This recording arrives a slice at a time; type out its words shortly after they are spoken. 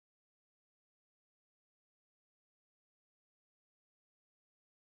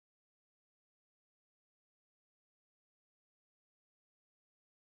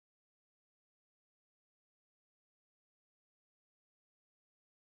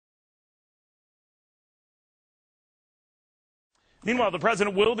Meanwhile, the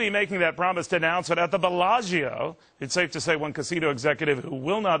president will be making that promised announcement at the Bellagio. It's safe to say one casino executive who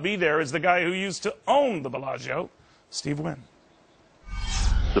will not be there is the guy who used to own the Bellagio, Steve Wynn.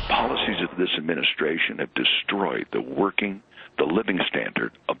 The policies of this administration have destroyed the living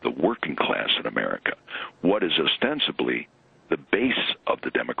standard of the working class in America. What is ostensibly the base of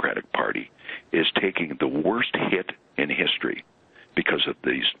the Democratic Party is taking the worst hit in history because of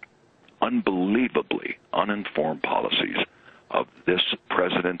these unbelievably uninformed policies of this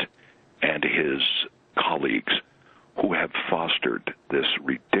president and his colleagues who have fostered this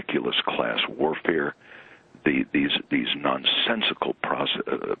ridiculous class warfare, these nonsensical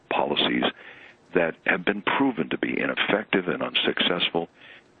policies that have been proven to be ineffective and unsuccessful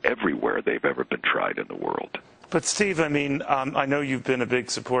everywhere they've ever been tried in the world. But, Steve, I mean, I know you've been a big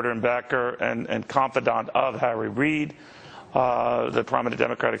supporter and backer and confidant of Harry Reid, the prominent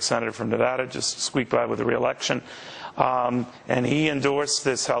Democratic senator from Nevada, just squeaked by with the re-election. And he endorsed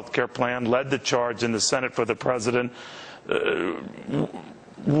this health care plan, led the charge in the Senate for the president.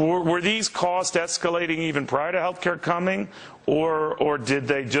 Were these costs escalating even prior to health care coming, or did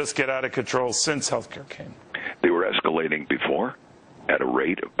they just get out of control since health care came? They were escalating before at a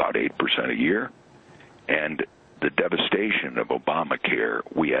rate of about 8% a year, and the devastation of Obamacare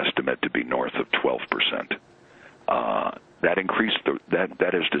we estimate to be north of 12%. That increased,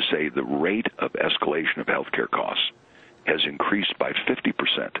 that is to say, the rate of escalation of health care costs has increased by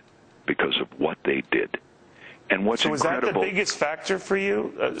 50% because of what they did. And what's incredible... So is that the biggest factor for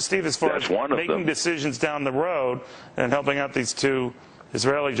you, Steve, as far as making decisions down the road and helping out these two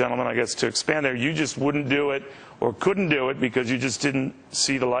Israeli gentlemen, I guess, to expand there? You just wouldn't do it or couldn't do it because you just didn't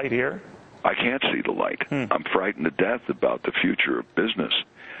see the light here? I can't see the light. I'm frightened to death about the future of business.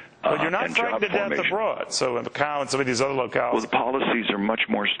 But you're not frightened to death abroad, so in Macau and some of these other locales. Well, the policies are much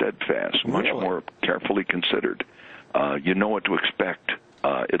more steadfast, much more carefully considered. You know what to expect,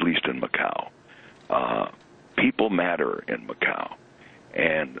 at least in Macau. People matter in Macau,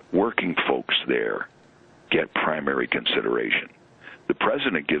 and working folks there get primary consideration. The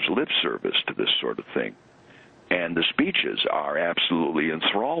president gives lip service to this sort of thing, and the speeches are absolutely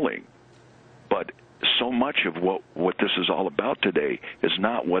enthralling. But so much of what this is all about today is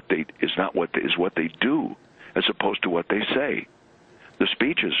what they do, as opposed to what they say. The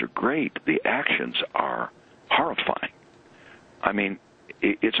speeches are great. The actions are horrifying. I mean,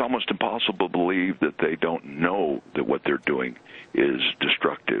 it's almost impossible to believe that they don't know that what they're doing is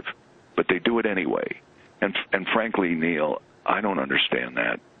destructive, but they do it anyway. And frankly, Neil, I don't understand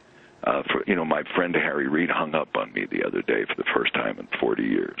that. My friend Harry Reid hung up on me the other day for the first time in 40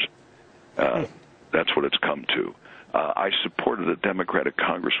 years. That's what it's come to. I supported a Democratic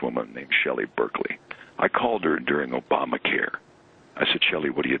congresswoman named Shelley Berkeley. I called her during Obamacare. I said, Shelley,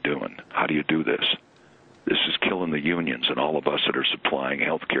 what are you doing? How do you do this? This is killing the unions and all of us that are supplying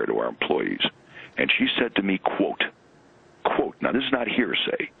health care to our employees. And she said to me, quote, now this is not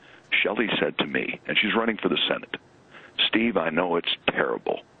hearsay. Shelley said to me, and she's running for the Senate, Steve, I know it's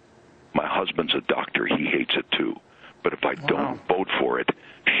terrible. My husband's a doctor. He hates it too. But if I don't vote for it,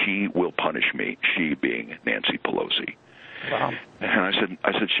 she will punish me, she being Nancy Pelosi. Wow. And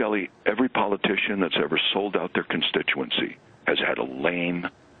I said, Shelley, every politician that's ever sold out their constituency has had a lame,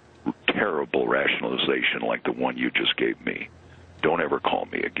 terrible rationalization like the one you just gave me. Don't ever call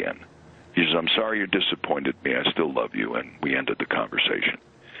me again. He says, I'm sorry you disappointed me. I still love you. And we ended the conversation.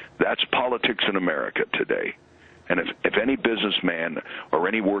 That's politics in America today. And if any businessman or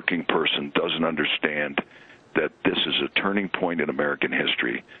any working person doesn't understand that this is a turning point in American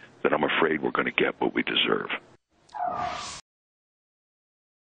history, then I'm afraid we're going to get what we deserve.